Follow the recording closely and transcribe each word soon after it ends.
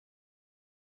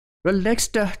Well,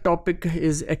 next topic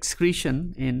is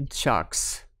excretion in sharks.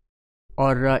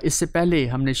 और इससे पहले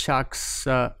हमने शार्क्स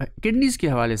किडनीज के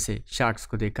हवाले से शार्क्स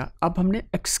को देखा. अब हमने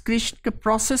एक्सक्रीशन के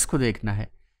प्रोसेस को देखना है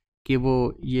कि वो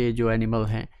ये जो एनिमल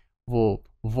हैं वो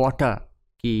वाटर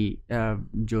की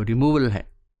जो रिमूवल है,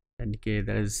 यानी कि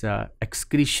there is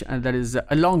excretion there is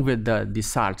along with the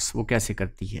salts, वो कैसे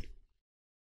करती है.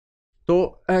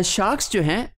 तो शार्क्स जो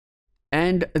हैं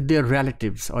एंड देयर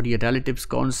रिलेटिव्स, और ये रिलेटिव्स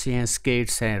कौन से हैं,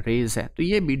 स्केट्स हैं, रेज हैं, तो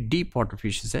ये भी डीप वाटर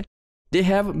फिशेस है. They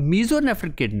have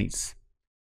mesonephric kidneys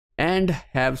and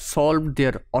have solved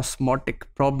their osmotic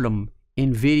problem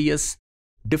in various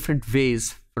different ways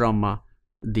from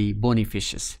the bony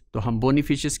fishes. तो हम bony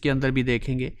fishes के अंदर भी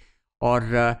देखेंगे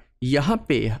और यहाँ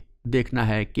पे देखना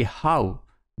है कि how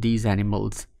these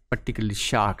animals, particularly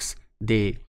sharks, they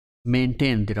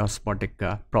maintain their osmotic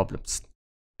problems.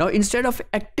 Now, instead of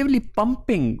actively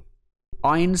pumping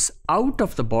ions out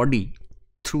of the body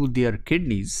through their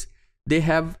kidneys, they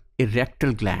have a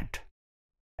rectal gland.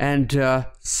 And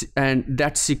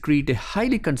that secrete a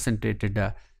highly concentrated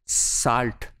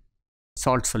salt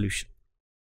solution.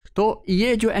 तो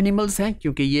ये जो animals हैं,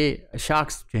 क्योंकि ये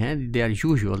sharks जो हैं, they are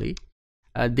usually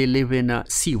they live in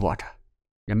sea water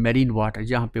या marine water,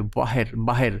 जहाँ पे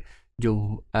बाहर जो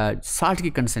salt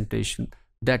की concentration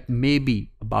that may be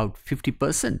about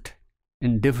 50%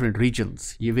 in different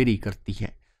regions, ये vary करती है.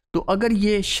 तो अगर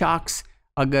ये sharks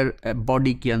अगर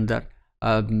body के अंदर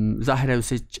ज़ाहिर है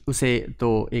उसे तो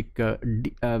एक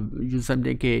यूँ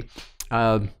समझें कि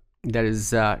देयर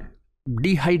इज़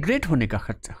डिहाइड्रेट होने का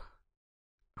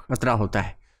खतरा होता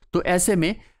है. तो ऐसे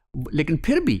में लेकिन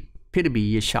फिर भी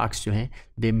ये शार्क्स जो हैं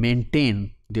दे maintain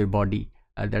their body,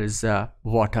 there is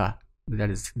water,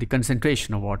 there is the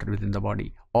concentration of water with in the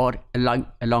body और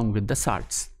along with the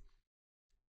salts.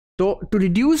 तो टू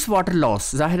रिड्यूस वाटर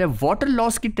लॉस, ज़ाहिर है वाटर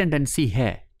लॉस की टेंडेंसी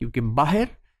है क्योंकि बाहर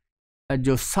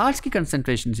जो साल्ट्स की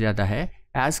कंसंट्रेशन ज़्यादा है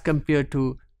as compare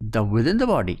to the with in the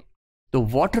body. तो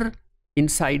water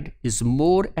inside is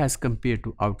more as compare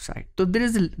to outside. तो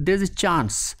there is a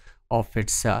chance of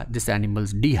its this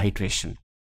animals dehydration.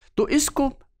 तो इसको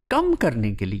कम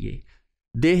करने के लिए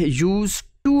दे यूज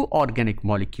 2 ऑर्गेनिक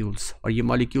मॉलिक्यूल्स, और ये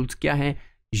मॉलिक्यूल्स क्या हैं,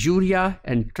 urea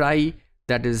and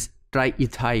that is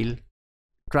ट्राईइथाइल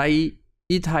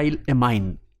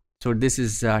amine. So this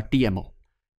is TMO,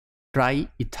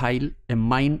 triethyl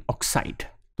amine oxide.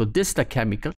 So this is the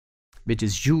chemical which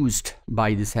is used by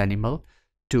this animal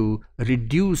to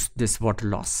reduce this water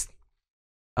loss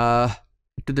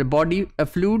to the body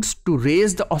fluids, to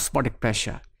raise the osmotic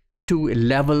pressure to a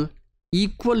level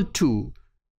equal to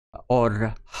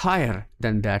or higher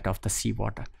than that of the sea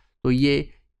water. तो ये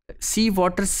sea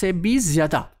water से भी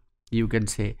ज़्यादा you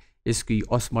can say इसकी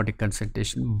osmotic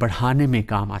concentration बढ़ाने में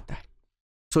काम आता है.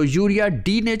 So urea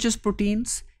denatures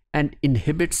proteins and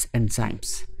inhibits enzymes,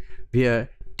 where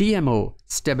TMO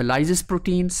stabilizes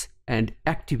proteins and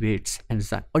activates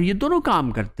enzyme. और ये दोनों काम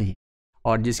करते हैं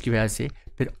और जिसकी वजह से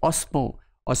फिर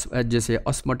जैसे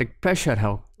ऑस्मोटिक प्रेशर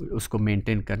है उसको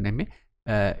मेंटेन करने में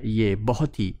ये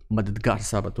बहुत ही मददगार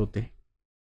साबित होते हैं.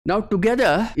 Now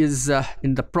together is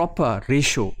in the proper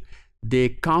ratio they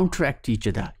counteract each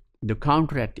other. जो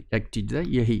counteract each other,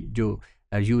 यही जो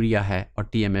यूरिया है और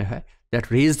TMO है,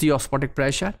 that raise the osmotic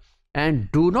pressure and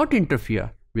do not interfere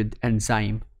with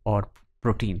enzyme or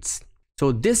proteins.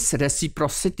 So this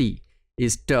reciprocity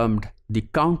is termed the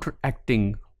counteracting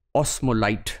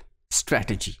osmolyte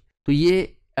strategy. तो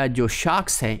ये जो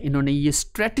sharks हैं इन्होंने ये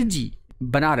strategy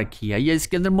बना रखी है, ये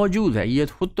इसके अंदर मौजूद है, ये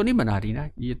खुद तो नहीं बना रही ना,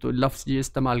 ये तो लफ्ज़ ये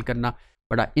इस्तेमाल करना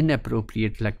बड़ा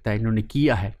inappropriate लगता है, इन्होंने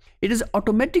किया है. It is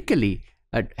automatically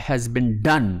has been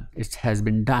done. It has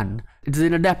been done. It is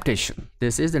an adaptation.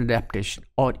 This is an adaptation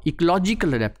और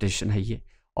ecological adaptation है ये.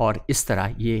 और इस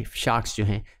तरह ये sharks जो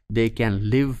हैं they can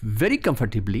live very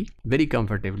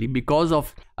comfortably because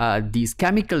of these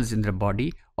chemicals in their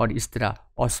body. और इस तरह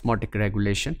osmotic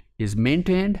regulation is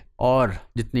maintained और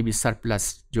जितने भी surplus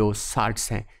जो salts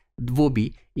हैं वो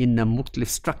भी इन मुख्तलिफ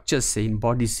structures से, इन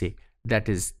body से, that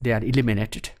is they are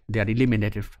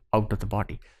eliminated out of the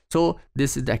body. So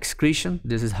this is the excretion.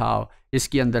 This is how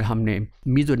इसके अंदर हमने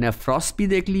mesonephros भी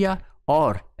देख लिया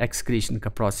और excretion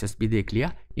का process भी देख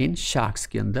लिया इन sharks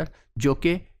के अंदर, जो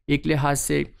कि एक लिहाज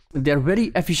से they are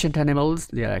very efficient animals.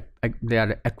 They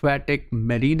are aquatic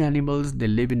marine animals. They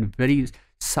live in very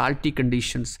salty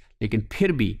conditions, लेकिन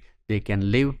फिर भी they can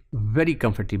live very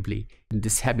comfortably in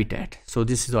this habitat. So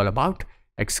this is all about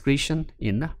excretion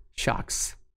in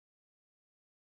sharks.